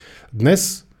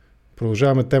Днес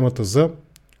продължаваме темата за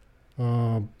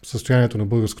състоянието на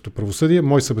българското правосъдие.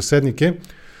 Мой събеседник е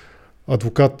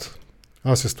адвокат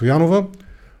Ася Стоянова.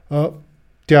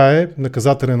 Тя е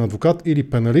наказателен адвокат или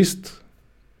пеналист.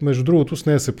 Между другото, с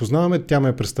нея се познаваме. Тя ме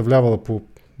е представлявала по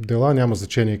дела, няма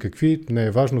значение какви, не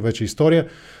е важно, вече история.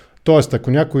 Тоест,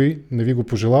 ако някой, не ви го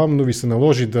пожелавам, но ви се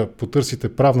наложи да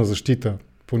потърсите правна защита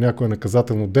по някое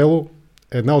наказателно дело,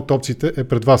 една от опциите е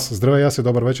пред вас. Здравей, Ася,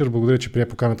 добър вечер. Благодаря, че прие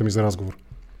поканата ми за разговор.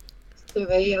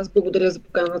 Здравей, аз благодаря за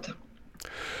поканата.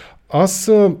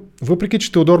 Аз, въпреки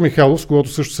че Теодор Михайлов, с когото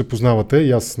също се познавате,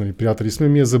 и аз, приятели сме,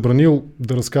 ми е забранил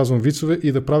да разказвам вицове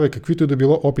и да правя каквито и да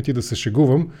било опити да се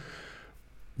шегувам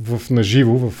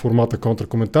наживо, в формата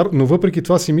Контракоментар, но въпреки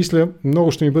това си мисля,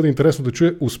 много ще ми бъде интересно да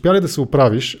чуя, успя ли да се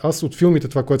оправиш. Аз от филмите,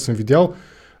 това, което съм видял,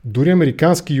 дори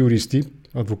американски юристи,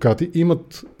 адвокати,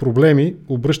 имат проблеми,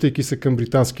 обръщайки се към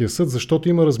британския съд, защото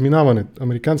има разминаване.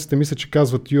 Американците мислят, че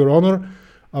казват Your Honor,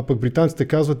 а пък британците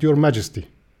казват Your Majesty.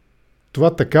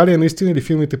 Това така ли е наистина или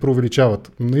филмите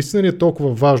преувеличават? Наистина ли е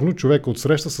толкова важно човека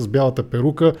отсреща с бялата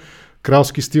перука,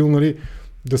 кралски стил, нали,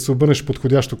 да се обърнеш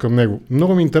подходящо към него?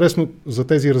 Много ми е интересно за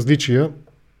тези различия.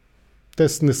 Те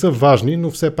не са важни,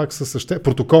 но все пак са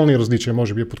протоколни различия,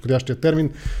 може би е подходящия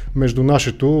термин, между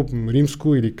нашето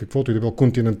римско или каквото и да било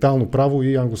континентално право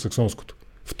и англосаксонското.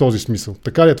 В този смисъл.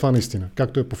 Така ли е това наистина?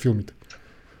 Както е по филмите?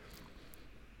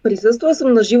 Присъствала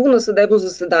съм наживо на съдебно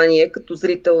заседание като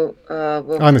зрител.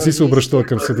 Не си се обръщала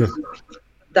към съда?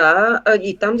 Да,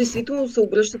 и там действително се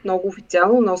обръщат много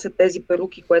официално, носят тези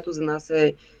перуки, което за нас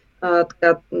е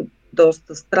така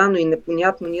доста странно и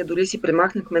непонятно. Ние дори си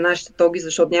премахнахме нашите тоги,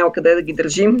 защото няма къде да ги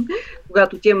държим,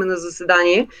 когато отиваме на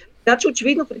заседание. Така че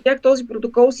очевидно при тях този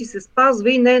протокол си се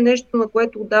спазва и не е нещо, на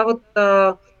което отдават,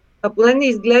 поне не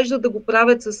изглежда да го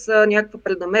правят с някаква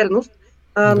преднамерност.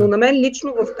 Но на мен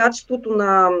лично в качеството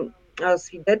на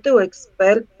свидетел,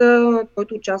 експерт,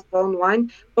 който участва онлайн,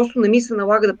 просто не ми се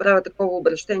налага да правя такова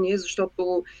обращение,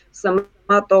 защото самата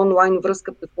онлайн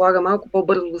връзка предполага малко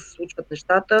по-бързо да се случват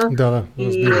нещата.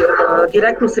 И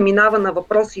директно се минава на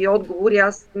въпроси и отговори.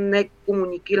 Аз не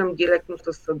комуникирам директно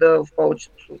с съда в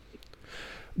повечето случаи.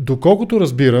 Доколкото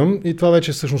разбирам, и това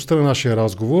вече е същността на нашия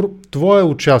разговор, твое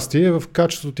участие в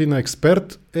качеството ти на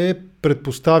експерт е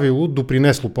предпоставило,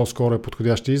 допринесло по-скоро е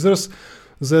подходящия израз,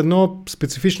 за едно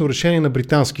специфично решение на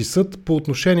британски съд по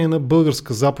отношение на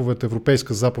българска заповед,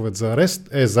 Европейска заповед за арест,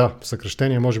 ЕЗА в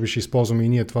съкръщение, може би ще използваме и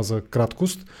ние това за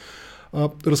краткост.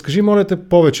 Разкажи, моля те,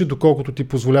 повече, доколкото ти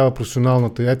позволява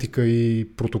професионалната етика и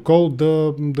протокол,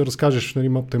 да разкажеш,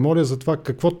 те моля, за това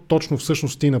какво точно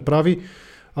всъщност ти направи.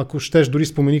 Ако щеш, дори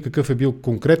спомени какъв е бил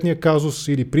конкретния казус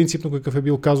или принципно какъв е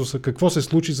бил казуса, какво се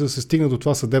случи, за да се стигне до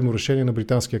това съдебно решение на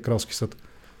Британския кралски съд?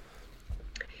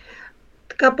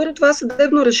 Така, първо това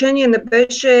съдебно решение не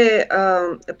беше,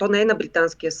 то не е на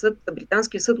Британския съд.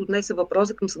 Британския съд отнесе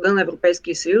въпроса към съда на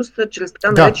Европейския съюз, чрез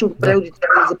така нареченото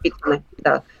преюдициално запитване.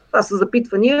 Да, това са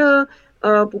запитвания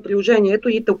по приложението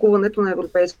и тълкуването на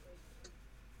европейското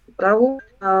право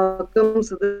към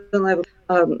съда на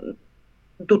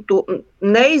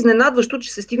Не е изненадващо,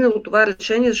 че се стигна до това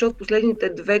решение, защото в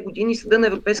последните 2 години Съда на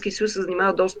Европейския съюз се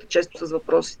занимава доста често с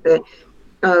въпросите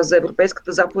за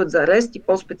Европейската заповед за арест и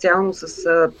по-специално с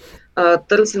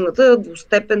търсената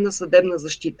двустепенна съдебна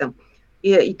защита.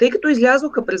 И тъй като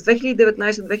излязоха през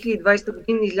 2019-2020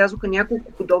 година, излязоха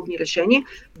няколко подобни решения,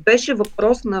 беше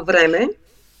въпрос на време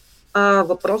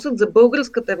въпросът за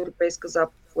българската Европейска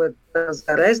заповед за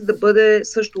арест да бъде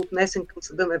също отнесен към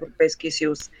Съда на Европейския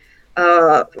съюз.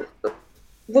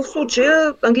 В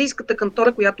случая английската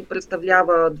кантора, която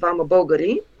представлява двама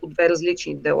българи по 2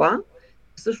 различни дела,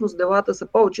 всъщност делата са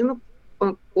повече, но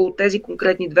по тези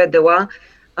конкретни 2 дела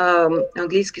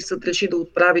английски съд реши да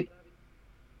отправи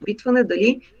опитване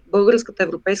дали българската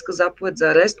Европейска заповед за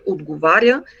арест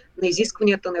отговаря на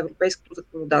изискванията на европейското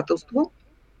законодателство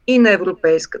и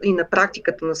на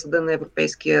практиката на Съда на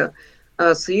Европейския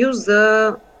съюз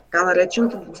за така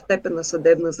наречената двустепенна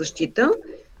съдебна защита.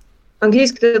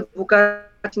 Английските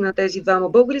адвокати на тези двама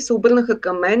българи се обърнаха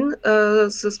към мен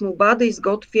с молба да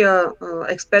изготвя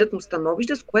експертно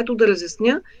становище, с което да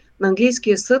разясня на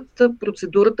английския съд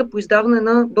процедурата по издаване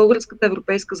на българската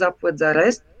Европейска заповед за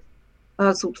арест,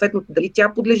 съответно дали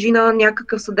тя подлежи на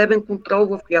някакъв съдебен контрол,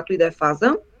 в която и да е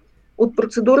фаза от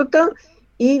процедурата,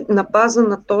 и на база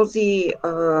на този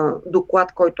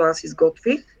доклад, който аз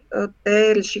изготвих,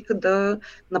 те решиха да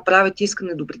направят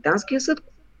искане до британския съд,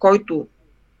 който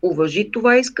уважи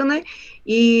това искане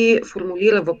и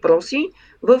формулира въпроси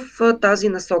в тази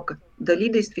насока. Дали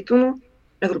действително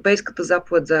Европейската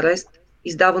заповед за арест,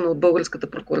 издавана от българската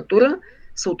прокуратура,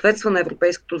 съответства на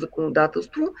европейското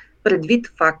законодателство, предвид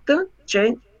факта,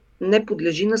 че не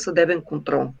подлежи на съдебен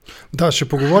контрол. Да, ще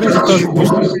поговорим за тази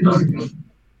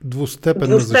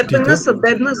двустепенна защита.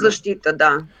 Съдебна защита,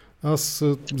 да. Аз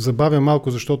забавя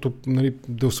малко, защото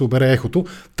да се обере ехото.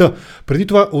 Преди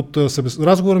това от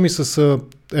разговора ми с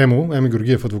Еми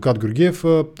Георгиев, адвокат Георгиев,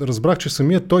 разбрах, че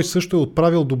самият той също е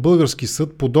отправил до български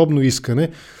съд подобно искане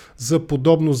за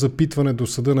подобно запитване до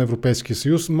Съда на Европейския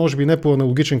съюз. Може би не по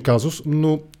аналогичен казус,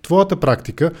 но твоята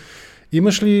практика,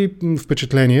 имаш ли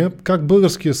впечатление как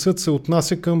българския съд се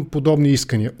отнася към подобни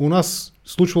искания? У нас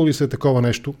случвало ли се такова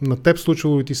нещо? На теб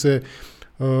случвало ли ти се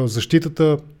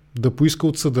защитата да поиска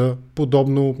от съда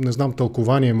подобно, не знам,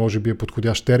 тълкование, може би е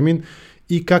подходящ термин,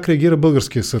 и как реагира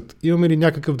българския съд? Имаме ли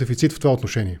някакъв дефицит в това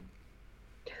отношение?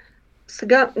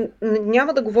 Сега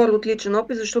няма да говоря от личен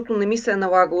опит, защото не ми се е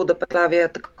налагало да правя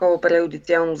такова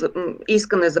преюдициално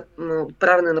искане за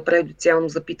отправяне на преюдициално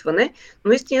запитване,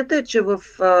 но истината е, че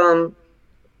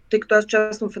тъй като аз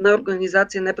участвам в една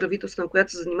организация неправителствена,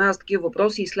 която се занимава с такива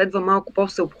въпроси и изследва малко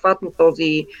по-всеобхватно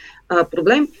този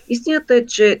проблем, истината е,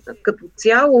 че като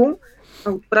цяло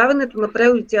отправянето на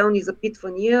преюдициални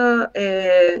запитвания е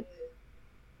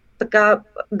така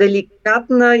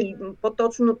деликатна и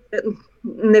по-точно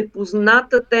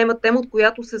непозната тема, от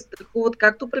която се страхуват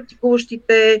както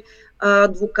практикуващите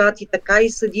адвокати, така и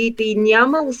съдиите, и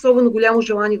няма особено голямо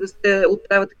желание да се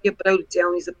отправят такива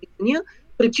преюдициални запитвания.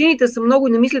 Причините са много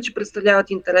и не мисля, че представляват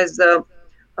интерес за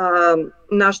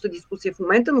нашата дискусия в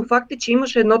момента, но факт е, че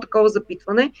имаше едно такова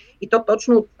запитване и то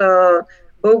точно от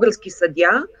български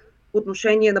съдия по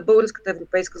отношение на българската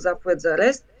Европейска заповед за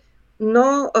арест,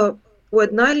 но по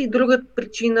една или друга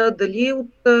причина, дали от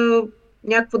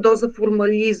някаква доза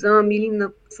формализъм или на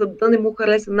съда не му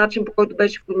хареса начин, по който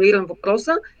беше формулиран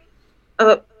въпроса,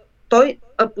 той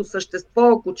по същество,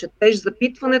 ако четеш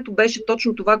запитването, беше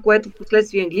точно това, което в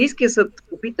последствие английския съд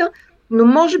попита, но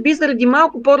може би заради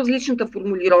малко по-различната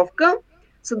формулировка,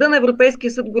 Съда на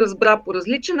Европейския съд го разбра по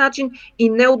различен начин и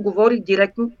не отговори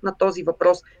директно на този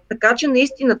въпрос. Така че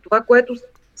наистина това, което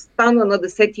стана на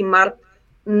 10 март,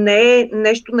 не е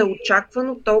нещо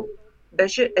неочаквано, то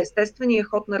беше естественият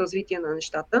ход на развитие на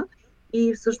нещата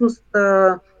и всъщност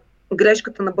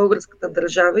грешката на българската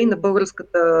държава и на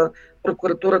българската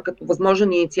прокуратура като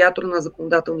възможен инициатор на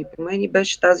законодателни промени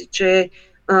беше тази, че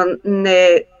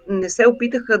не се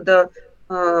опитаха да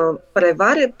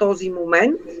преварят този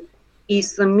момент и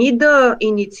сами да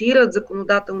инициират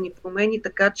законодателни промени,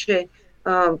 така че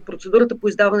процедурата по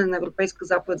издаване на Европейска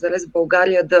заповед за арест в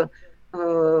България да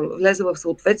влезе в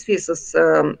съответствие с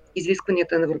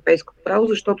изискванията на европейското право,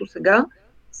 защото сега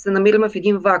се намираме в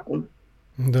един вакуум.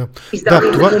 Да,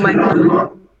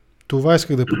 това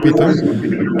исках да попитам.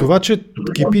 Това, че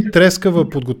кипи трескава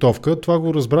подготовка, това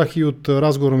го разбрах и от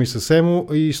разговора ми с Емо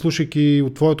и слушайки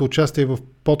от твоето участие в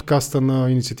подкаста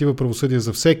на инициатива Правосъдие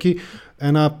за всеки.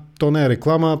 То не е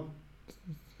реклама,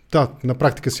 на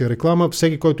практика си е реклама.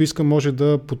 Всеки, който иска, може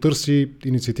да потърси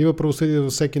инициатива Правосъдие за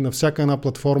всеки на всяка една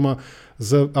платформа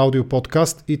за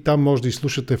аудиоподкаст и там може да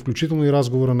изслушате включително и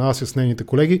разговора на Ася с нейните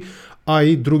колеги, а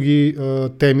и други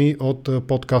теми от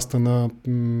подкаста на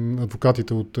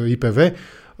адвокатите от ИПВ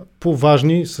по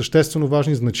важни, съществено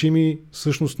важни, значими,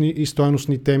 същностни и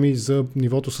стойностни теми за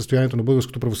нивото, състоянието на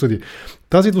българското правосъдие.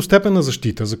 Тази двустепенна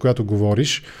защита, за която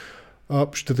говориш,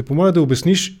 ще те помоля да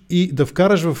обясниш и да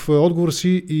вкараш в отговор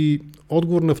си и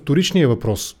отговор на вторичния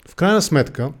въпрос. В крайна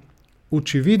сметка,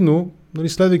 очевидно,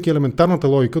 следвайки елементарната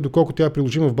логика, доколко тя е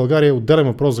приложима в България, е отделен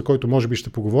въпрос, за който може би ще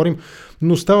поговорим,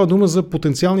 но става дума за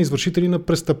потенциални извършители на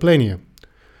престъпления.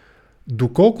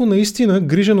 Доколко наистина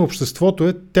грижа на обществото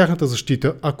е тяхната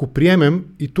защита, ако приемем,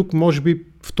 и тук може би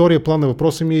втория план на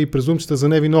въпроса ми е и презумпцията за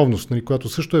невиновност, която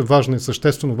също е важна,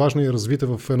 съществено важна и е развита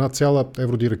в една цяла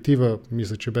евродиректива,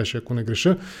 мисля, че беше, ако не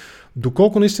греша.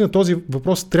 Доколко наистина този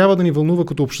въпрос трябва да ни вълнува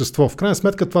като общество? В крайна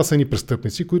сметка това са едни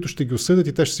престъпници, които ще ги осъдят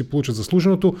и те ще си получат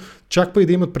заслуженото, чак па и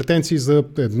да имат претенции за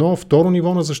едно, второ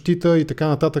ниво на защита и така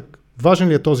нататък. Важен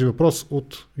ли е този въпрос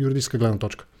от юридическа гледна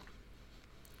точка?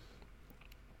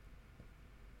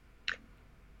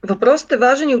 Въпросът е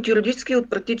важен и от юридическа и от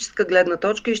практическа гледна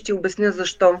точка и ще обясня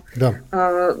защо. Да.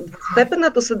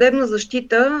 Степенната съдебна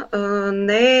защита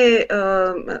не е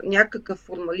някакъв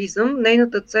формализъм.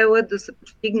 Нейната цел е да се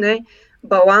постигне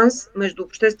баланс между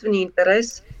обществения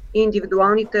интерес и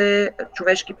индивидуалните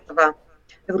човешки права.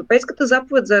 Европейската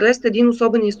заповед за арест е един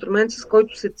особен инструмент, с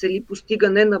който се цели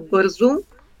постигане на бързо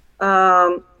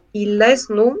и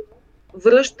лесно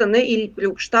връщане или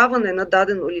приобщаване на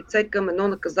дадено лице към едно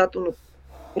наказателно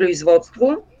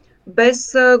производство,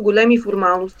 без големи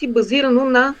формалности, базирано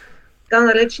на така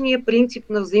наречения принцип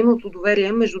на взаимното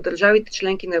доверие между държавите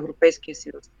членки на Европейския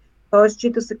съюз. Тоест,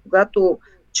 счита се, когато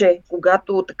че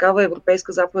когато такава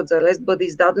европейска заповед за арест бъде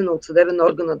издадена от съдебен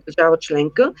орган на държава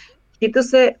членка, счита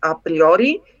се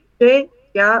априори, че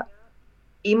тя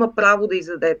има право да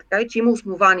издаде така и че има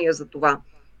основания за това.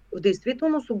 В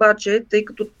действителност обаче, тъй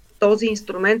като този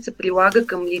инструмент се прилага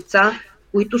към лица,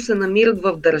 които се намират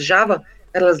в държава,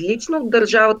 различна от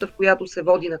държавата, в която се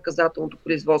води наказателното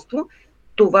производство,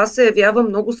 това се явява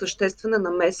много съществена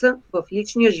намеса в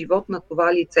личния живот на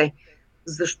това лице.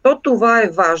 Защо това е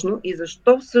важно и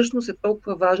защо всъщност е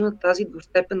толкова важна тази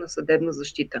двустепенна съдебна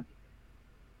защита?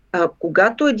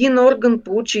 Когато един орган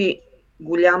получи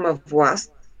голяма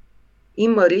власт,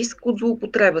 има риск от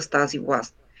злоупотреба с тази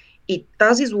власт. И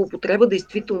тази злоупотреба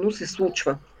действително се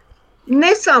случва.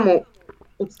 Не само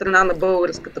от страна на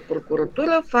българската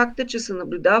прокуратура, факт е, че се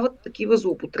наблюдават такива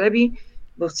злоупотреби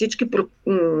във всички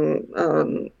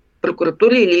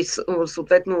прокуратури или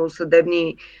съответно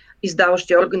съдебни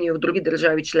издаващи органи в други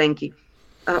държави членки.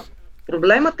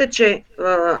 Проблемът е, че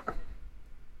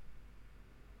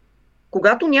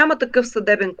когато няма такъв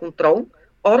съдебен контрол,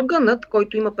 органът,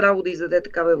 който има право да издаде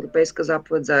такава европейска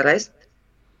заповед за арест,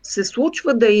 се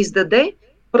случва да издаде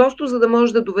просто за да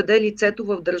може да доведе лицето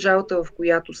в държавата, в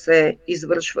която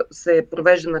се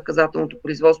провежда наказателното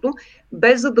производство,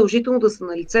 без задължително да са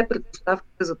налице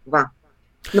предпоставките за това.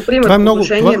 Например,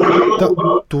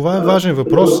 това е важен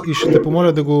въпрос и ще те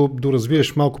помоля да го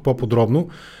доразвиеш малко по-подробно.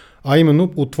 А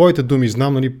именно, от твоите думи,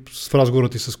 знам, нали, в разговора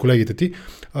ти с колегите ти,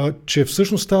 че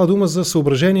всъщност става дума за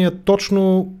съображения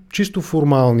точно чисто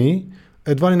формални,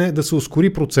 едва ли не да се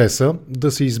ускори процеса,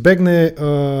 да се избегне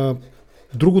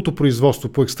другото производство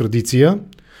по екстрадиция,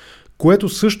 което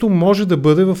също може да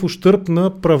бъде в ущърб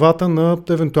на правата на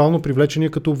евентуално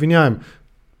привлечения като обвиняем.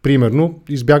 Примерно,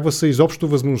 избягва се изобщо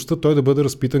възможността той да бъде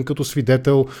разпитан като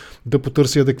свидетел, да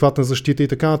потърси адекватна защита и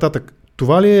така нататък.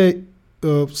 Това ли е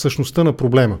същността на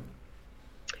проблема?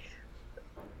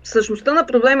 Същността на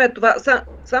проблема е това.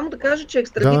 Само да кажа, че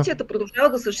екстрадицията продължава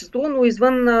да съществува, но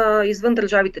извън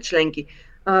държавите членки.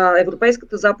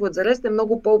 Европейската заповед за арест е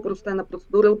много по-опростена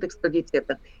процедура от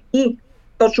екстрадицията. И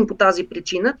точно по тази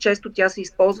причина често тя се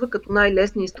използва като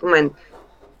най-лесен инструмент.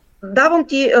 Давам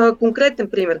ти конкретен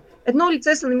пример. Едно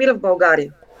лице се намира в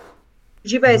България.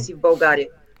 Живее си в България.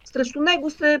 Срещу него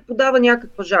се подава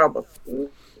някаква жалба.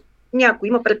 Някой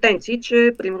има претенции,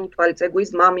 че примерно това лице го е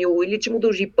измамило или че му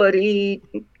дължи пари,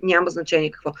 няма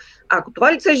значение какво. Ако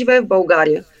това лице живее в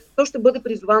България, то ще бъде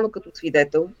призовано като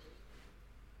свидетел,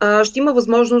 ще има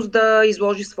възможност да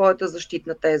изложи своята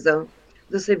защитна теза,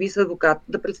 да се яви с адвокат,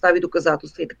 да представи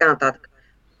доказателства и така нататък.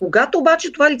 Когато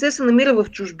обаче това лице се намира в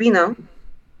чужбина,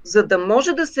 за да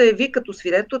може да се яви като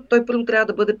свидетел, той първо трябва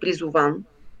да бъде призован.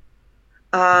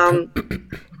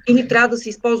 Или трябва да се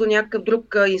използва някакъв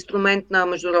друг инструмент на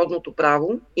международното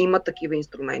право. Има такива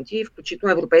инструменти,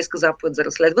 включително Европейска заповед за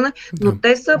разследване, но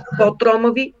те са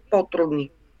по-тромави, по-трудни.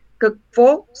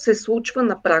 Какво се случва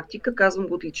на практика, казвам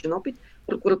го от личен опит,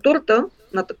 прокуратурата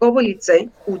на такова лице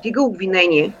повдига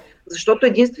обвинение, защото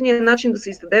единственият начин да се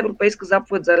издаде Европейска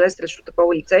заповед за арест срещу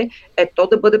такова лице е то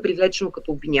да бъде привлечено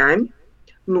като обвиняем,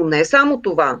 но не само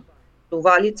това.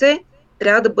 Това лице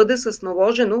трябва да бъде с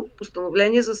наложено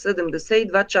постановление за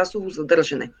 72-часово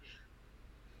задържане.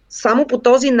 Само по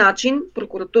този начин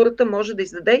прокуратурата може да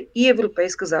издаде и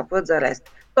Европейска заповед за арест.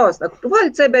 Тоест, ако това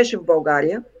лице беше в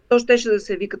България, то щеше да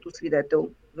се яви като свидетел,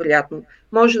 вероятно.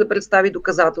 Може да представи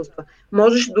доказателства.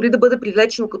 Можеше дори да бъде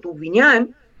привлечено като обвиняем,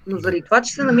 но заради това,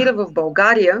 че се намира в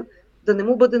България, да не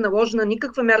му бъде наложена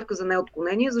никаква мярка за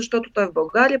неотклонение, защото той в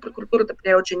България, прокуратурата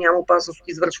приема, че няма опасност от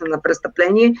извършване на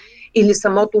престъпление или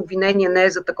самото обвинение не е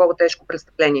за такова тежко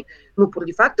престъпление. Но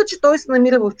поради факта, че той се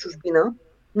намира в чужбина,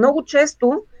 много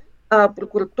често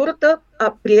прокуратурата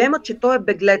приема, че той е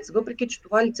беглец, въпреки че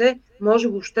това лице може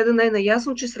въобще да не е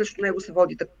наясно, че срещу него се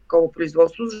води такова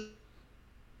производство,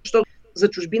 защото за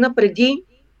чужбина преди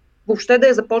въобще да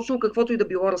е започнал каквото и да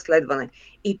било разследване.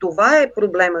 И това е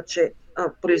проблема, че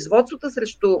производствата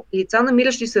срещу лица,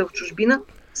 намиращи се в чужбина,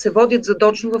 се водят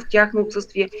задочно в тяхно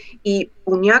отсъствие и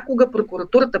понякога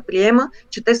прокуратурата приема,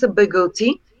 че те са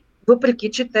бегълци,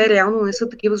 въпреки че те реално не са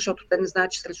такива, защото те не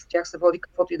знаят, че срещу тях се води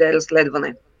каквото и да е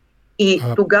разследване. И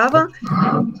тогава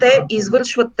те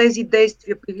извършват тези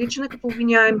действия, привличане като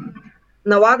обвиняем,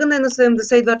 налагане на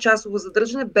 72-часово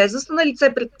задържане, без да са на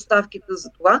лице предпоставките за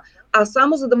това, а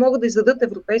само за да могат да издадат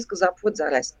Европейска заповед за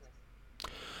арест.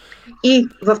 И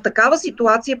в такава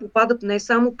ситуация попадат не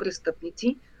само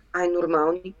престъпници, а и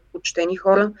нормални, почтени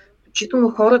хора, включително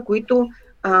хора, които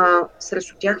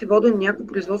срещу тях е водено някакво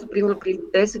производство, примерно преди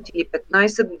 10 или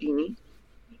 15 години.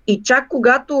 И чак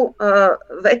когато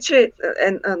вече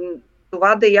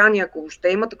това деяние, ако въобще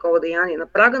има такова деяние, на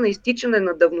прага на изтичане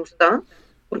на давността,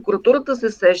 прокуратурата се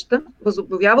сеща,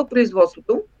 възобновява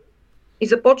производството и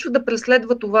започва да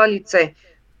преследва това лице.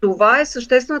 Това е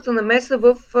съществената намеса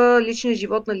в личния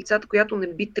живот на лицата, която не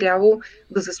би трябвало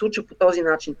да се случва по този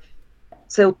начин.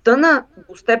 Целта на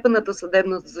двустепенната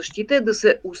съдебна защита е да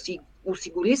се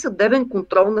осигури съдебен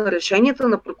контрол на решенията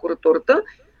на прокуратурата,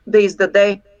 да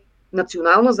издаде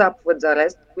национална заповед за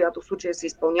арест, която в случая се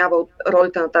изпълнява от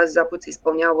ролята на тази заповед се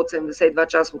изпълнява от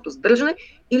 72-часовото задържане,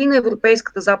 или на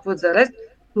Европейската заповед за арест,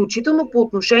 включително по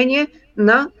отношение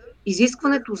на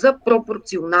изискването за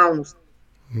пропорционалност.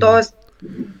 Тоест,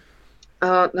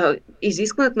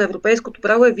 изискването на европейското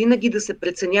право е винаги да се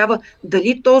преценява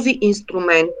дали този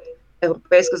инструмент,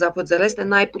 Европейска заповед за арест, е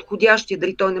най-подходящия,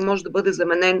 дали той не може да бъде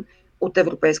заменен от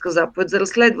Европейска заповед за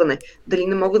разследване, дали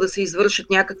не могат да се извършат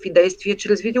някакви действия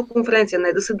чрез видеоконференция,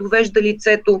 не да се довежда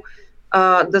лицето,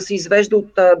 да се извежда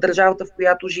от държавата, в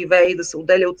която живее и да се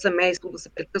отделя от семейство, да се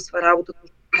прекъсва работата.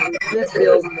 Не е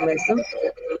сериозна намеса.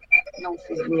 Много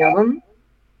се извинявам.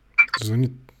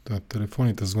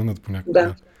 Телефоните звънат понякога.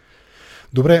 Да.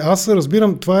 Добре, аз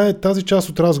разбирам, това е тази част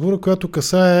от разговора, която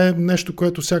касае нещо,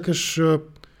 което сякаш...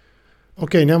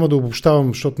 Окей, няма да обобщавам,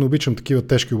 защото не обичам такива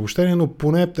тежки обобщения, но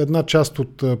поне една част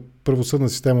от правосъдна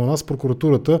система у нас,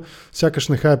 прокуратурата, сякаш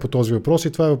не хае по този въпрос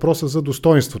и това е въпроса за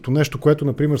достоинството. Нещо, което,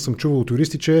 например, съм чувал от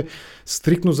юристи, че е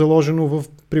стриктно заложено в,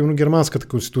 примерно, германската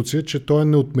конституция, че то е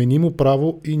неотменимо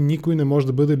право и никой не може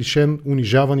да бъде лишен,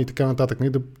 унижаван и така нататък.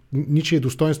 Ничие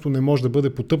достоинство не може да бъде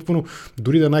потъпвано,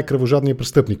 дори да е най-кръвожадният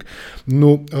престъпник.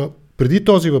 Но преди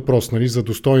този въпрос, нали, за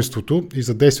достоинството и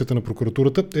за действията на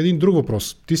прокуратурата, един друг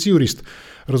въпрос. Ти си юрист.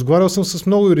 Разговарял съм с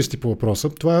много юристи по въпроса.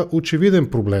 Това е очевиден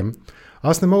проблем.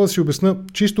 Аз не мога да си обясня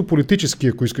чисто политически,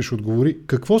 ако искаш отговори,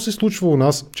 какво се случва у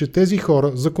нас, че тези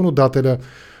хора, законодателя,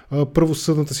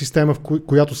 правосъдната система,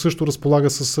 която също разполага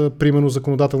с, примерно,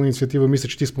 законодателна инициатива, мисля,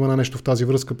 че ти спомена нещо в тази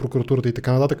връзка, прокуратурата и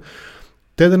така нататък,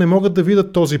 те да не могат да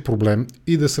видят този проблем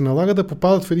и да се налага да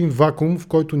попадат в един вакуум, в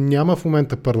който няма в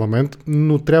момента парламент,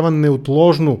 но трябва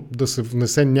неотложно да се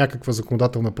внесе някаква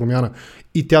законодателна промяна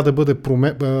и тя да бъде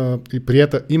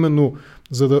приета именно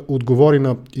за да отговори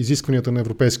на изискванията на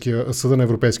Съда на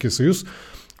Европейския съюз.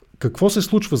 Какво се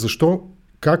случва? Защо?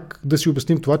 Как да си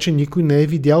обясним това, че никой не е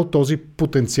видял този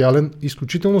потенциален,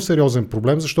 изключително сериозен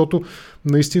проблем, защото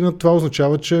наистина това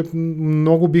означава, че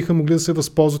много биха могли да се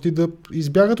възползват и да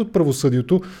избягат от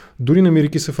правосъдието, дори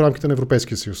намирайки се в рамките на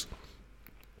Европейския съюз.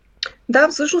 Да,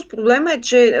 всъщност проблема е,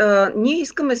 че ние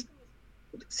искаме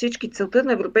всички целта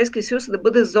на Европейския съюз да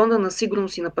бъде зона на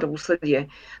сигурност и на правосъдие.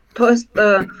 Тоест,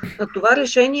 това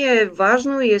решение е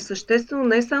важно и е съществено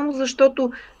не само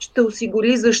защото ще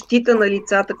осигури защита на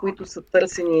лицата, които са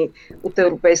търсени от с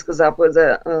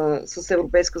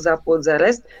Европейска заповед за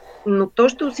арест, но то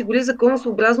ще осигури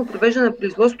законосъобразно провеждане на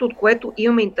производството, от което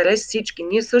имаме интерес всички.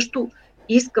 Ние също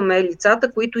искаме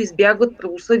лицата, които избягват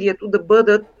правосъдието, да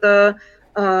бъдат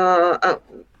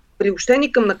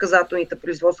приобщени към наказателните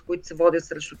производства, които се водят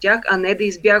срещу тях, а не да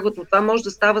избягват. Но това може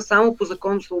да става само по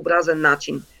законосъобразен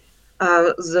начин.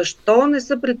 Защо не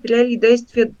са предприели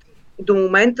действия до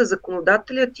момента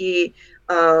законодателят и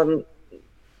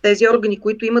тези органи,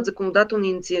 които имат законодателна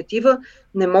инициатива,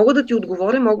 не мога да ти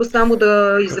отговоря, мога само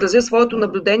да изразя своето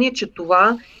наблюдение, че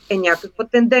това е някаква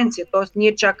тенденция. Тоест,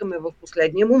 ние чакаме в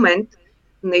последния момент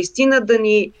наистина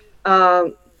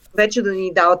вече да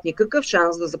ни дават никакъв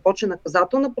шанс да започне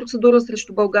наказателна процедура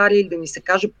срещу България или да ни се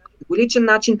каже по категоричен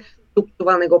начин, тук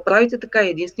това не го правите така,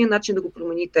 единственият начин да го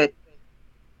промените е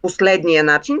последния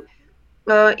начин,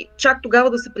 чак тогава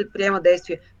да се предприема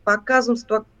действие. Пак казвам с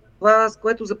това, с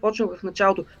което започнах в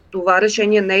началото, това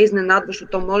решение не е изненадващо,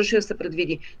 то можеше да се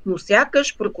предвиди. Но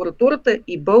сякаш прокуратурата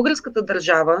и българската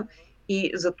държава,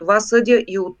 и за това съдя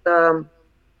и от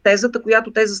тезата,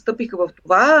 която те застъпиха в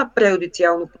това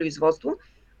преюдициално производство,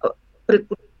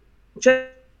 предпочитат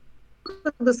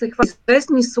да се хвалят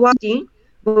известни слабости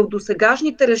в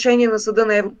досегашните решения на Съда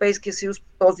на Европейския съюз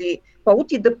по този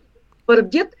повод и да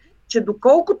твърдят, че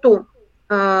доколкото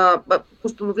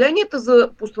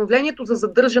постановлението за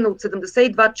задържане от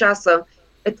 72 часа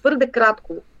е твърде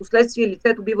кратко, последствие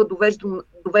лицето бива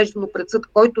довеждано пред съд,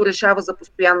 който решава за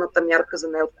постоянната мярка за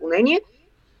неотклонение,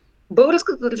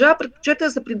 българската държава предпочита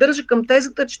да се придържа към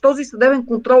тезата, че този съдебен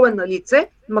контрол е на лице,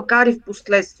 макар и в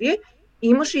последствие.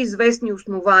 Имаше известни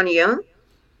основания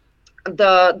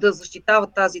да защитават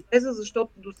тази теза,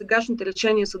 защото до сегашните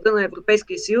решения Съда на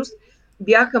Европейския съюз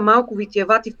бяха малко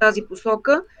витиевати в тази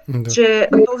посока, че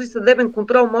този съдебен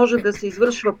контрол може да се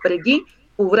извършва преди,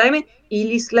 по време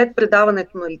или след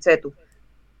предаването на лицето.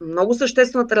 Много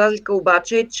съществената разлика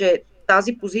обаче е, че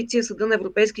тази позиция Съда на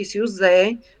Европейския съюз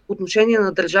зае отношение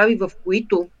на държави, в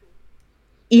които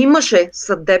имаше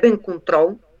съдебен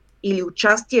контрол или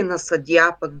участие на съдия,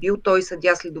 пък бил той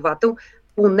съдия-следовател,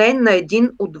 поне на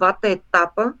един от двата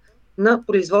етапа на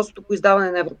производството по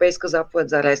издаване на Европейска заповед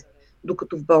за арест.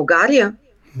 Докато в България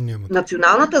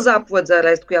националната заповед за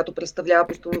арест, която представлява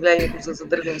постановлението за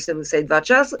задържане 72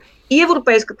 часа, и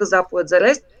Европейската заповед за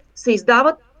арест се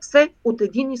издават все от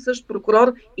един и същ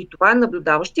прокурор, и това е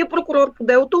наблюдаващия прокурор по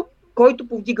делото, който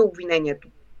повдига обвинението.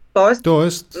 Тоест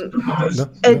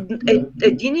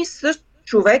един и същ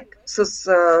човек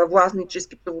с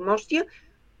властнически правомощия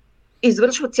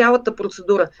извършва цялата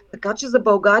процедура. Така че за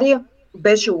България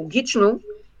беше логично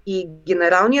и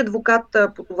генералният адвокат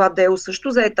по това дело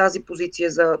също зае тази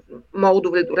позиция за мое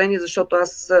удовлетворение, защото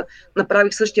аз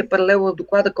направих същия паралел в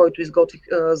доклада, който изготвих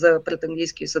за пред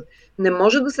английския съд. Не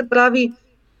може да се прави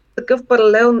такъв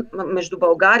паралел между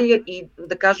България и,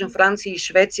 да кажем, Франция и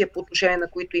Швеция, по отношение на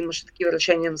които имаше такива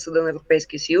решения на Съда на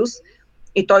Европейския съюз.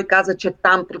 И той каза, че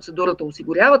там процедурата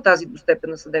осигурява тази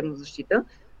достепенна съдебна защита,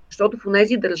 защото в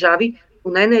тези държави,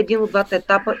 поне на един от двата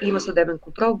етапа, има съдебен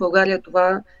контрол. В България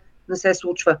това не се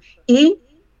случва. И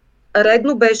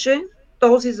редно беше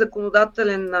тази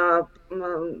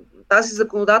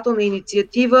законодателна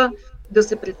инициатива да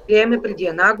се предприеме преди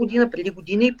една година, преди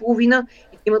година и половина,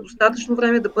 и има достатъчно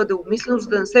време да бъде обмислено, за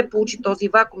да не се получи този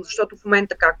вакуум, защото в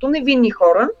момента както невинни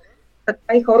хора,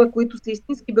 така и хора, които са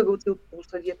истински бегълци от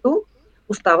правосъдието,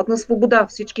 остават на свобода.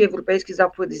 Всички европейски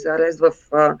заповеди за арест в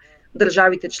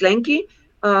държавите членки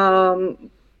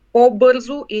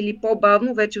по-бързо или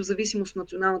по-бавно, вече в зависимост от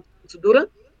националната процедура,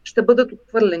 ще бъдат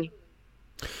отхвърлени.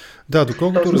 Да,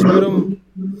 доколкото разбирам,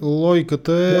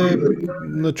 логиката е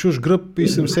на чуж гръб и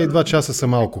 72 часа са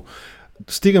малко.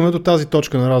 Стигаме до тази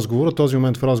точка на разговора, този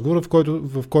момент в разговора,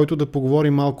 в който да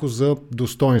поговорим малко за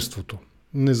достоинството.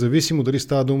 Независимо дали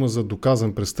става дума за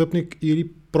доказан престъпник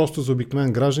или просто за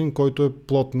обикновен гражданин, който е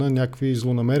плод на някакви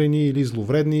злонамерени или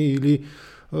зловредни или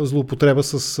злоупотреба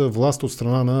с власт от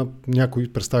страна на някой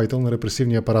представител на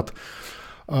репресивния апарат.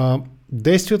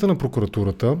 Действията на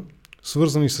прокуратурата,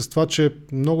 свързани с това, че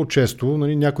много често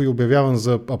някой обявяван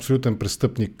за абсолютен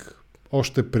престъпник,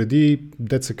 още преди,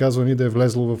 се казва, да е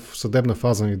влезло в съдебна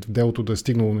фаза, делото да е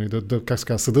стигнало,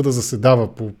 съда да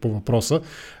заседава по въпроса,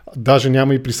 даже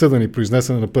няма и присъда ни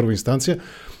произнесена на първа инстанция.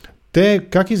 Те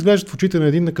как изглеждат в очите на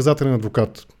един наказателен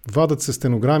адвокат? Вадат се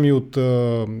стенограми от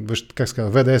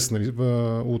ВДС,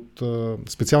 от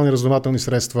специални разузнавателни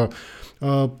средства,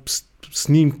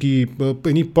 снимки,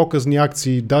 едни показни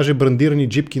акции, даже брандирани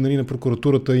джипки на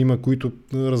прокуратурата има, които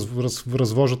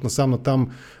развожат насам-натам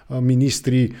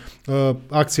министри,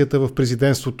 акцията в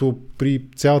президентството при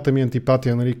цялата ми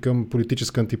антипатия, към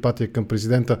политическа антипатия към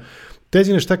президента.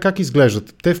 Тези неща как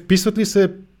изглеждат? Те вписват ли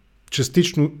се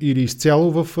частично или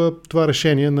изцяло в това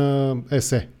решение на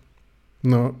ЕСЕ?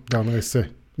 На ЕСЕ.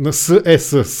 На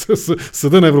СЕС,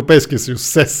 Съда на Европейския съюз,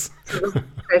 СЕС.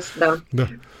 СЕС, да.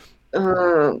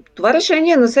 Това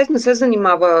решение на СЕС не се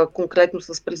занимава конкретно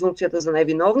с презумпцията за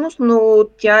невиновност, но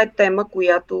тя е тема,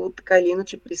 която така или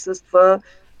иначе присъства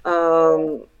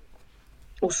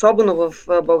особено в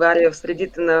България в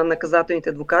средите на наказателните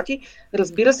адвокати.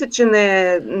 Разбира се, че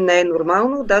не е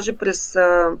нормално. Даже през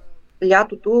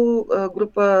лятото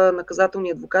група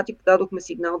наказателни адвокати подадохме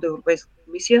сигнал до Европейската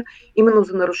комисия именно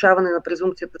за нарушаване на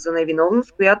презумпцията за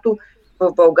невиновност, която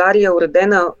в България е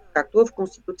уредена както в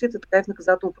Конституцията, така и в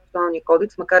Наказателно-процесуалния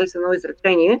кодекс, макар и с едно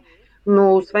изречение,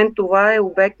 но освен това е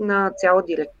обект на цяла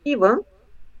директива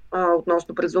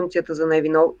относно презумпцията за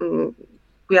невиновност,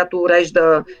 която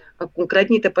урежда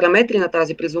конкретните параметри на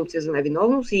тази презумпция за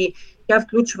невиновност, и тя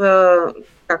включва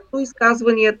както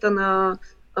изказванията на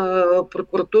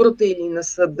прокуратурата или на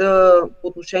съда по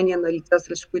отношение на лица,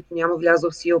 срещу които няма влязла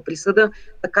в сила присъда,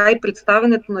 така и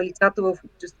представянето на лицата в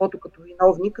обществото като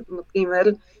виновни, като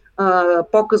например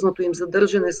показното им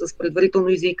задържане с предварително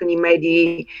извикани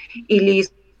медии или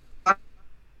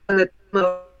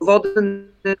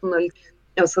воденето на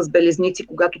с белезници,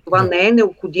 когато това не е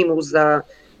необходимо за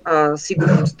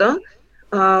сигурността.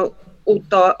 От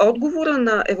отговора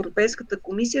на Европейската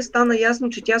комисия стана ясно,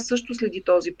 че тя също следи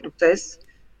този процес,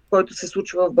 който се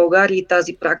случва в България и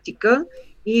тази практика,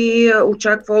 и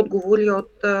очаква отговори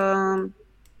от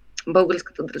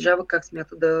българската държава как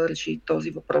смята да реши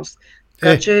този въпрос.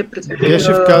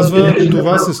 Гешев казва,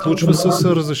 това се случва с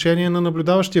разрешение на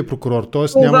наблюдаващия прокурор,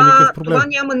 т.е. няма никакъв проблем. Това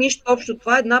няма нищо общо.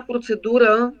 Това е една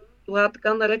процедура, това е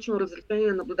така наречено разрешение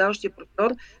на наблюдаващия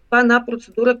прокурор. Това е една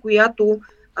процедура, която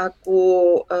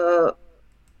ако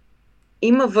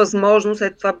има възможност,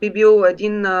 това би бил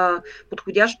един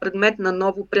подходящ предмет на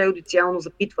ново преюдициално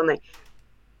запитване.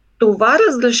 Това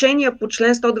разрешение по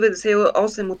член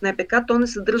 198 от НПК, то не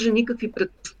съдържа никакви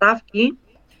предпоставки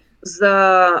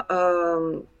за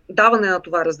даване на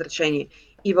това разрешение.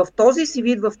 И в този си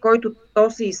вид, в който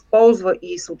то се използва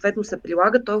и съответно се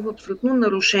прилага, то е в абсолютно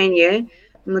нарушение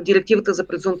на директивата за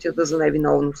презумпцията за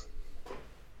невиновност.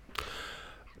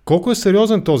 Колко е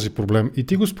сериозен този проблем? И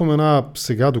ти го спомена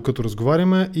сега, докато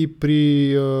разговаряме, и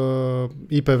при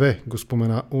ИПВ го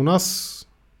спомена. У нас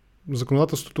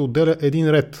законодателството отделя един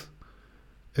ред.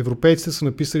 Европейците са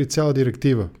написали цяла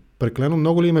директива. Прекалено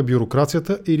много ли има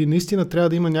бюрокрацията или наистина трябва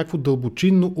да има някакво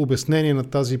дълбочинно обяснение на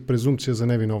тази презумпция за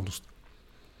невиновност?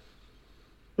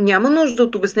 Няма нужда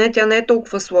от обяснение, тя не е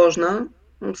толкова сложна.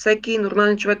 Всеки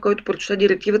нормален човек, който прочете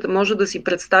директивата, може да си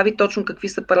представи точно какви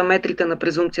са параметрите на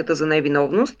презумпцията за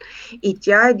невиновност. И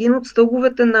тя е един от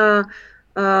стълбовете на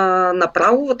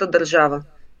правовата държава.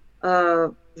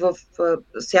 В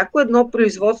всяко едно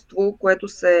производство, което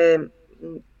се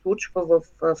случва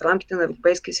в рамките на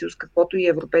Европейския съюз, каквото и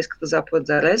Европейската заповед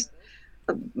за арест,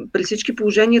 при всички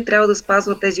положения трябва да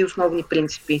спазва тези основни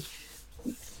принципи.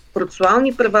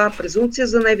 Процесуални права, презумпция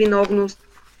за невиновност,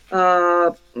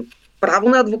 право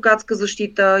на адвокатска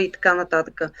защита и така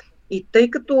нататък. И тъй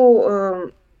като,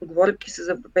 говорейки се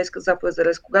за Европейска заповед за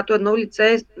арест, когато едно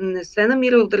лице не се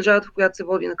намира в държавата, в която се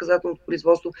води наказателното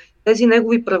производство, тези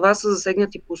негови права са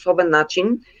засегнати по особен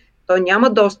начин. Той няма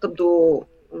достъп до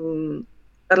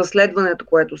разследването,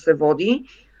 което се води.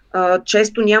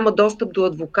 Често няма достъп до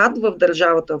адвокат в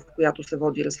държавата, в която се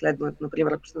води разследването.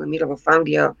 Например, ако се намира в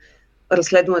Англия,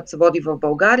 разследването се води в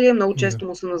България. Много често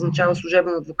му се назначава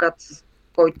служебен адвокат, с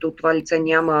който това лице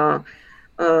няма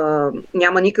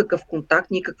никакъв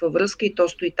контакт, никаква връзка и то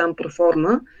стои там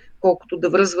проформа, колкото да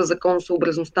връзва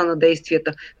законосъобразността на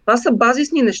действията. Това са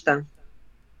базисни неща.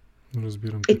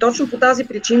 Разбирам. И точно по тази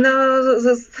причина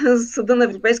за Съда на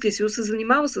Европейския съюз се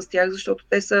занимава с тях, защото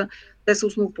те са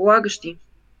основополагащи.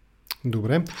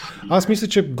 Добре. Аз мисля,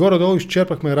 че горе-долу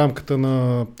изчерпахме рамката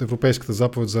на Европейската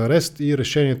заповед за арест и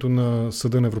решението на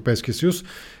Съда на Европейския съюз.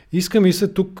 Искам и се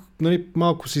тук,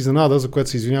 малко си изненада, за което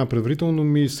се извинявам предварително,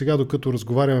 но сега, докато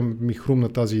разговарям, ми хрумна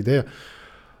тази идея.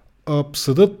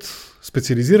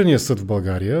 Специализираният съд в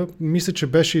България, мисля, че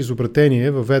беше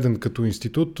изобретение, въведен като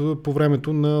институт по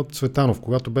времето на Цветанов,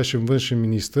 когато беше външен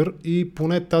министър, и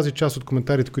поне тази част от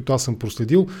коментарите, които аз съм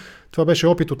проследил, това беше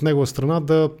опит от негова страна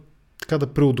да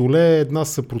преодолее една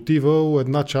съпротива у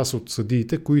една част от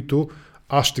съдиите, които,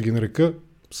 аз ще ги нарека,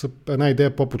 са една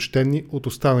идея по-почтенни от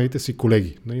останалите си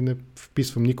колеги. Не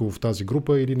вписвам никого в тази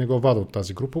група или не го вада от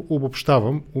тази група,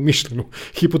 обобщавам умишлено,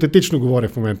 хипотетично говоря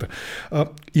в момента.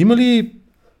 Има ли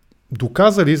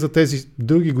доказали за тези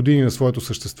дълги години на своето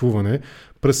съществуване?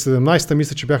 През 17-та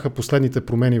мисля, че бяха последните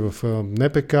промени в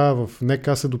НПК, в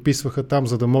НК се дописваха там,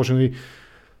 за да може,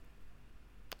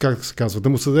 как да се казва, да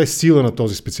му се даде сила на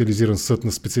този специализиран съд,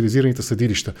 на специализираните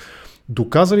съдилища.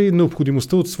 Доказа ли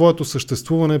необходимостта от своето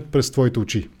съществуване през твоите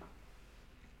очи?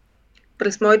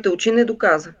 През моите очи не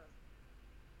доказа.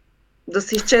 Да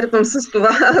се изчерпам с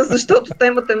това, защото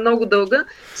темата е много дълга.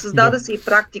 Създаде се и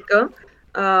практика,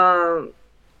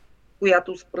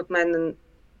 която според мен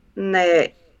не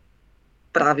е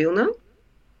правилна,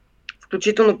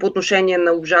 включително по отношение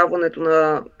на обжалването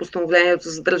на постановлението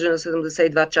за задържане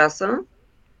 72 часа,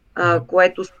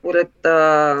 което според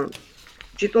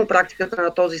включително практиката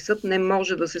на този съд не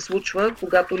може да се случва,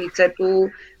 когато лицето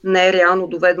не е реално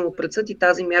доведено пред съд и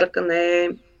тази мярка не е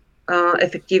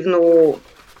ефективно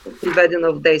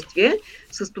приведена в действие.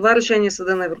 С това решение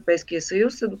Съда на Европейския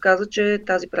съюз се доказа, че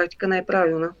тази практика не е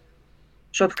правилна.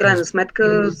 Защото в крайна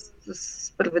сметка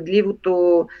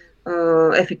справедливото,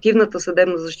 ефективната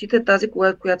съдебна защита е тази,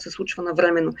 която се случва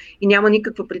навременно. И няма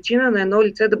никаква причина на едно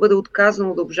лице да бъде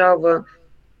отказано да обжалва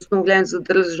постановление за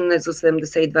задържане за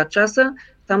 72 часа,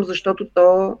 там защото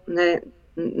то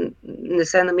не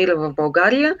се намира в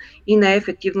България и не е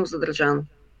ефективно задържано.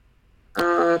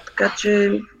 Така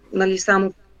че,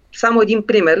 само един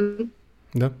пример.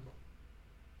 Да.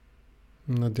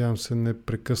 Надявам се не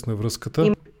прекъсна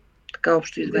връзката. Така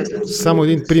общо известно. Само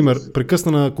един пример.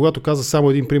 Когато каза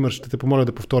само един пример, ще те помоля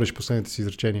да повториш последните си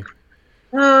изречения.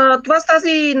 Това с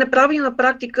тази неправилна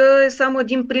практика е само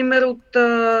един пример от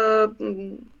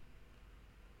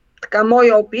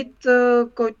мой опит,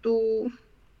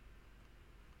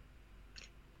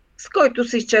 с който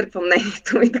се изчерпва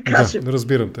мнението ми, да кажем. Да,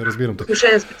 разбирам те.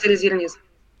 Отношение на специализирания съд.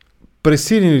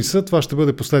 Пресилени ли са, това ще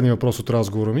бъде последния въпрос от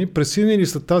разговора ми, пресилени ли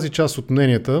са тази част от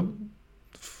мненията,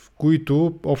 в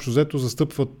които общо взето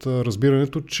застъпват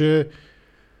разбирането, че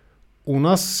у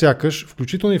нас сякаш,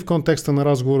 включително и в контекста на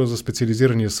разговора за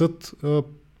специализирания съд,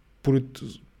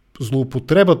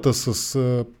 злоупотребата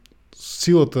с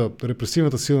силата,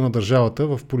 репресивната сила на държавата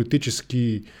в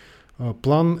политически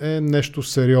план е нещо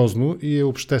сериозно и е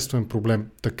обществен проблем.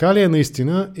 Така ли е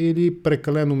наистина или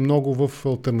прекалено много в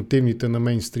алтернативните на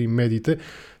мейнстрим медиите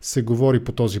се говори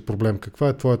по този проблем? Каква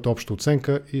е твоята обща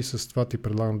оценка и с това ти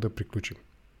предлагам да приключим?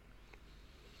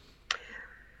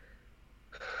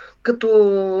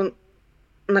 Като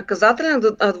наказателен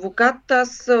адвокат,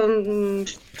 аз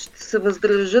ще се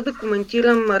въздържа да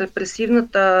коментирам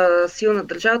репресивната сила на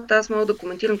държавата. Аз мога да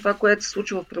коментирам това, което се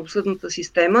случва в правосъдната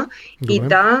система. Добре. И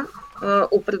да,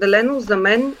 определено за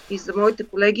мен и за моите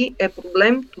колеги е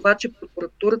проблем това, че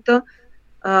прокуратурата,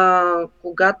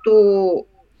 когато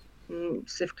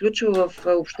се включва в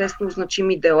обществено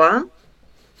значими дела,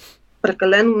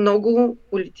 прекалено много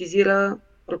политизира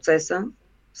процеса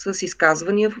с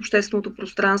изказвания в общественото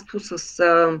пространство, с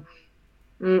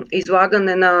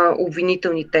излагане на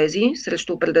обвинителни тези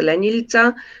срещу определени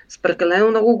лица, с прекалено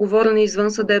много говорене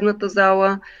извън съдебната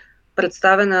зала,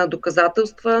 представена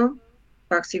доказателства,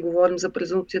 пак си говорим за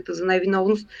презумпцията за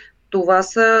невиновност. Това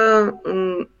са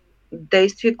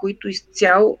действия, които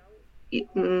изцяло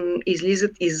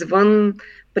излизат извън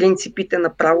принципите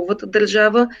на правовата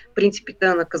държава, принципите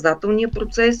на наказателния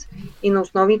процес и на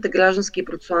основните граждански и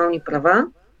процесуални права.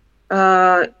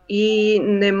 И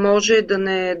не може да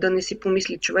не си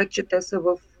помисли човек, че те са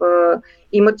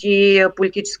имат и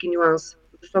политически нюанс.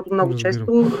 Защото много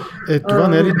често... Това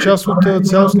не е ли част от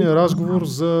цялостния разговор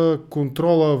за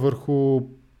контрола върху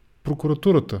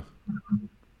прокуратурата?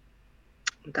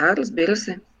 Да, разбира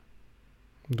се.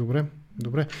 Добре.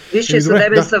 Висшият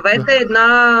съдебен съвет е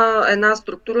една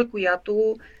структура,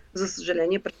 която, за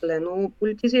съжаление, е прекалено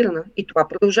политизирана. И това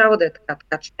продължава да е така.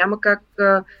 Така че няма как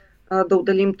да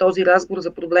отделим този разговор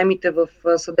за проблемите в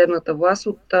съдебната власт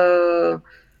от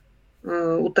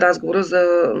разговора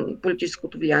за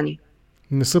политическото влияние.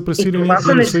 Не са пресилени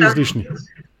и не са излишни.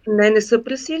 Не са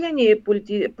пресилени.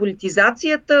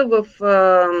 Политизацията в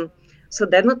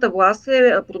съдебната власт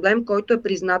е проблем, който е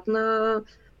признат на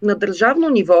държавно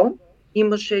ниво.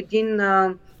 Имаше един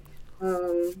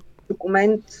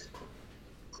документ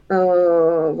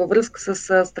във връзка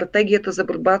с стратегията за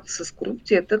борба с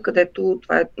корупцията, където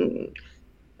това е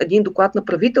един доклад на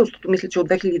правителството, мисля, че от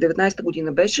 2019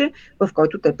 година беше, в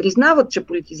който те признават, че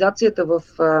политизацията в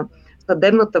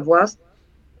съдебната власт,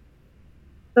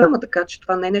 така че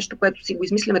това не е нещо, което си го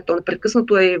измисляме, то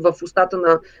непрекъснато е в устата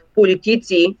на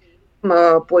политици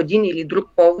по един или друг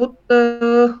повод,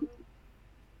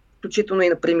 включително и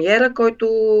на премиера, който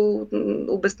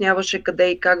обясняваше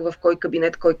къде и как, в кой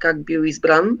кабинет, кой как бил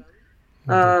избран.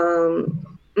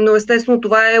 Но естествено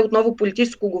това е отново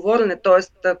политическо говорене, т.е.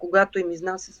 когато им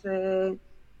изнася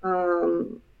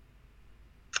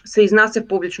се изнася в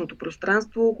публичното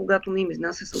пространство, когато не им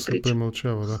изнася се отрича. Се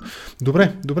премълчава, да.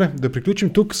 Добре, да приключим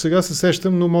тук. Сега се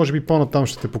сещам, но може би по-натам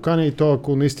ще те поканя и то,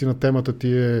 ако наистина темата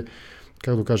ти е,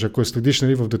 как да кажа, ако следиш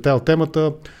в детайл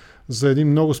темата, за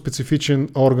един много специфичен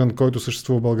орган, който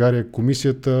съществува в България,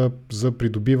 Комисията за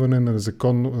придобиване на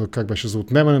незаконно, за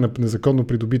отнемане на незаконно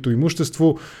придобито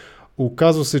имущество.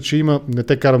 Оказва се, че има, не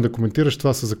те карам да коментираш,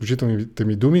 това са заключителните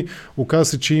ми думи, оказва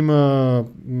се, че има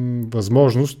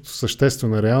възможност,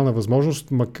 съществена, реална възможност,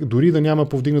 дори да няма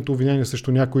повдигнато обвинение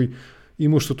срещу някой,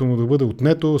 имуществото му да бъде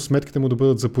отнето, сметките му да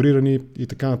бъдат запорирани и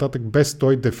така нататък, без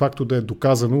той де-факто да е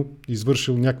доказано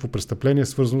извършил някакво престъпление,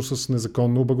 свързано с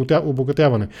незаконно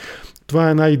обогатяване. Това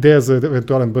е една идея за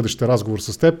евентуален бъдещ разговор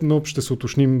с теб, но ще се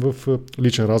уточним в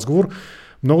личен разговор.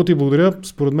 Много ти благодаря.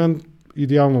 Според мен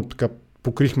идеално така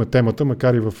покрихме темата,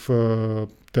 макар и в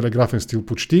телеграфен стил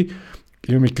почти.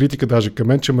 Имам и критика даже към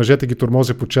мен, че мъжете ги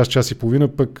тормозя по час и половина,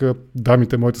 пък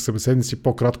дамите, моите събеседници,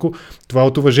 по-кратко. Това е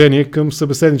от уважение към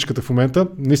събеседничката в момента.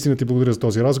 Наистина ти благодаря за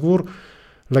този разговор.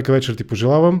 Лека вечер ти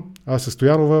пожелавам. Ася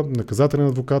Стоянова, наказателен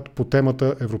адвокат по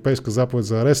темата Европейска заповед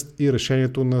за арест и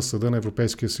решението на Съда на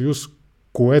Европейския съюз,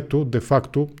 което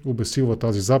де-факто обезсилва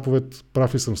тази заповед.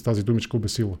 Прав ли съм с тази думичка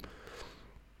обезсилва?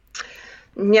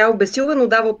 Няма обезсилва, но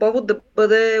дава повод да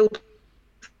бъде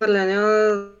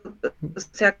отхвърлена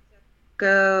всяка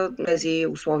тези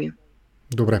условия.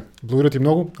 Добре. Благодаря ти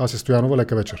много. Ася Стоянова,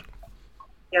 лека вечер.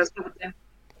 Аз благодаря.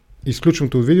 Изключвам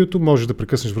от видеото, можеш да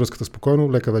прекъснеш връзката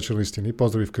спокойно. Лека вечер наистина и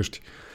поздрави вкъщи.